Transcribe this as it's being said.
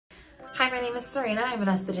Hi, my name is Serena. I'm an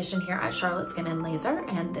esthetician here at Charlotte Skin and Laser,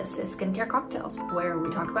 and this is Skincare Cocktails, where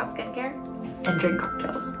we talk about skincare and drink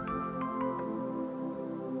cocktails.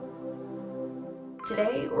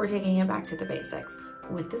 Today, we're taking it back to the basics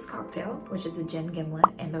with this cocktail, which is a gin gimlet,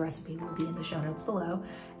 and the recipe will be in the show notes below.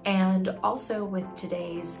 And also with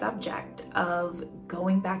today's subject of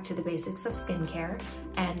going back to the basics of skincare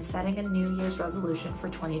and setting a New Year's resolution for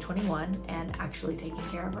 2021 and actually taking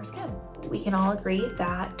care of our skin. We can all agree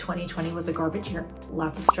that 2020 was a garbage year.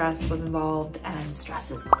 Lots of stress was involved, and stress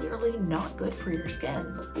is clearly not good for your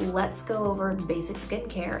skin. Let's go over basic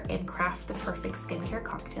skincare and craft the perfect skincare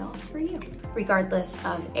cocktail for you. Regardless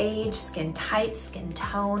of age, skin type, skin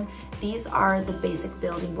tone, these are the basic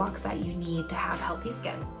building blocks that you need to have healthy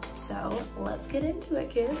skin. So let's get into it,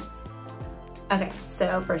 kids. Okay,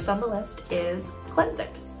 so first on the list is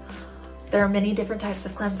cleansers. There are many different types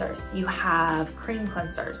of cleansers. You have cream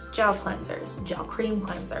cleansers, gel cream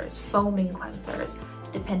cleansers, foaming cleansers.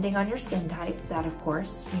 Depending on your skin type, that of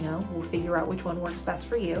course, we'll figure out which one works best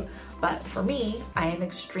for you. But for me, I am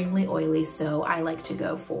extremely oily, so I like to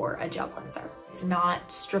go for a gel cleanser. It's not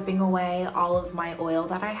stripping away all of my oil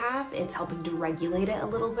that I have, it's helping to regulate it a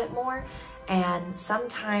little bit more. And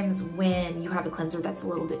sometimes when you have a cleanser that's a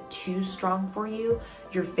little bit too strong for you,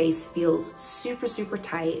 your face feels super, super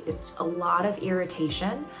tight. It's a lot of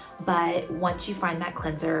irritation, but once you find that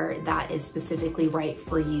cleanser that is specifically right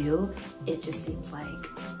for you, it just seems like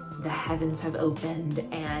the heavens have opened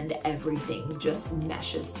and everything just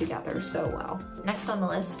meshes together so well. Next on the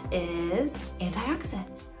list is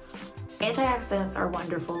antioxidants. Antioxidants are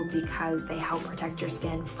wonderful because they help protect your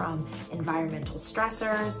skin from environmental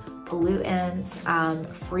stressors, pollutants,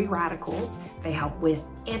 free radicals. They help with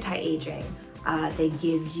anti-aging. They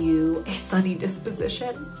give you a sunny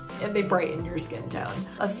disposition, and they brighten your skin tone.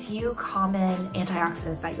 A few common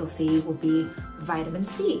antioxidants that you'll see will be vitamin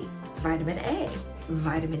C, vitamin A,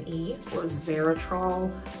 vitamin E,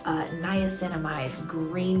 resveratrol, niacinamides,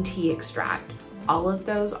 green tea extract. All of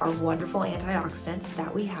those are wonderful antioxidants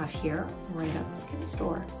that we have here right at the skin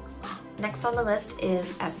store. Next on the list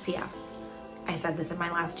is SPF. I said this in my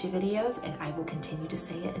last two videos, and I will continue to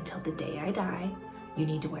say it until the day I die. You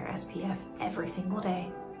need to wear SPF every single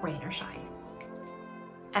day, rain or shine.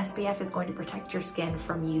 SPF is going to protect your skin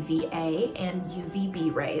from UVA and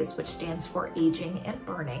UVB rays, which stands for aging and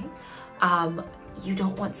burning. You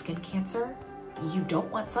don't want skin cancer, you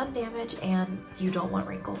don't want sun damage, and you don't want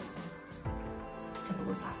wrinkles.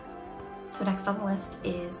 Simple as that. So next on the list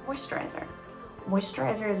is moisturizer.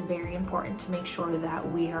 Moisturizer is very important to make sure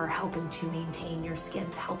that we are helping to maintain your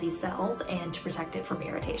skin's healthy cells and to protect it from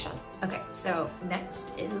irritation. Okay, so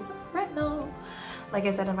next is retinol. Like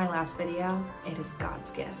I said in my last video, it is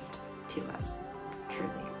God's gift to us,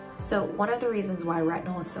 truly. So one of the reasons why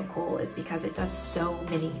retinol is so cool is because it does so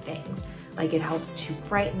many things. Like it helps to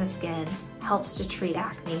brighten the skin, helps to treat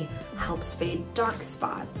acne, helps fade dark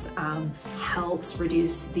spots, helps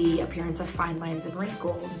reduce the appearance of fine lines and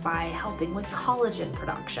wrinkles by helping with collagen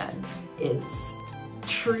production. It's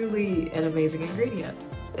truly an amazing ingredient.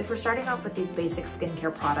 If we're starting off with these basic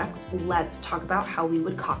skincare products, let's talk about how we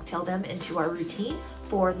would cocktail them into our routine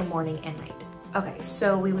for the morning and night. Okay,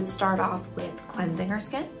 so we would start off with cleansing our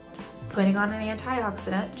skin, putting on an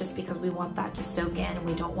antioxidant just because we want that to soak in and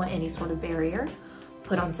we don't want any sort of barrier.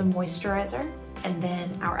 Put on some moisturizer, and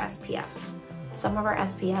then our SPF. Some of our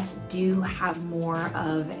SPFs do have more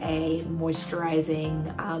of a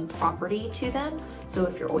moisturizing property to them. So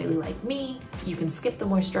if you're oily like me, you can skip the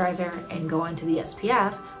moisturizer and go onto the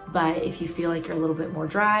SPF. But if you feel like you're a little bit more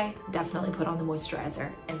dry, definitely put on the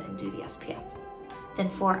moisturizer and then do the SPF. Then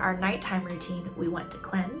for our nighttime routine, we want to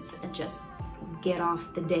cleanse and just get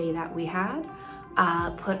off the day that we had.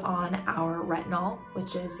 Put on our retinol,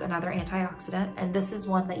 which is another antioxidant, and this is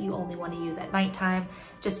one that you only want to use at nighttime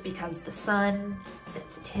just because the sun,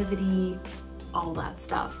 sensitivity, all that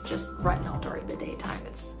stuff. Just retinol during the daytime,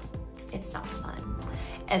 it's not fun.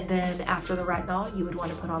 And then after the retinol, you would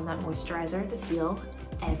want to put on that moisturizer to seal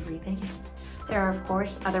everything. There are of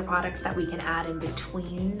course other products that we can add in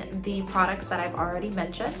between the products that I've already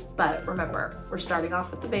mentioned, but remember, we're starting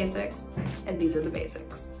off with the basics, and these are the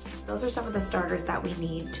basics. Those are some of the starters that we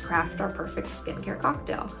need to craft our perfect skincare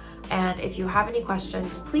cocktail. And if you have any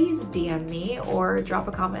questions, please DM me or drop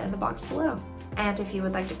a comment in the box below. And if you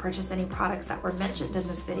would like to purchase any products that were mentioned in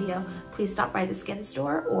this video, please stop by the skin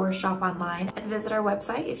store or shop online and visit our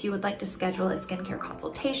website if you would like to schedule a skincare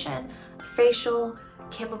consultation, facial,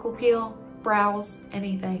 chemical peel, brows,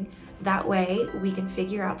 anything. That way we can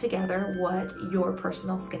figure out together what your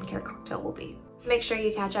personal skincare cocktail will be. Make sure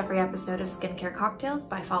you catch every episode of Skincare Cocktails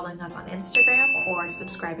by following us on Instagram or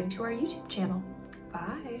subscribing to our YouTube channel.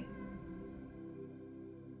 Bye.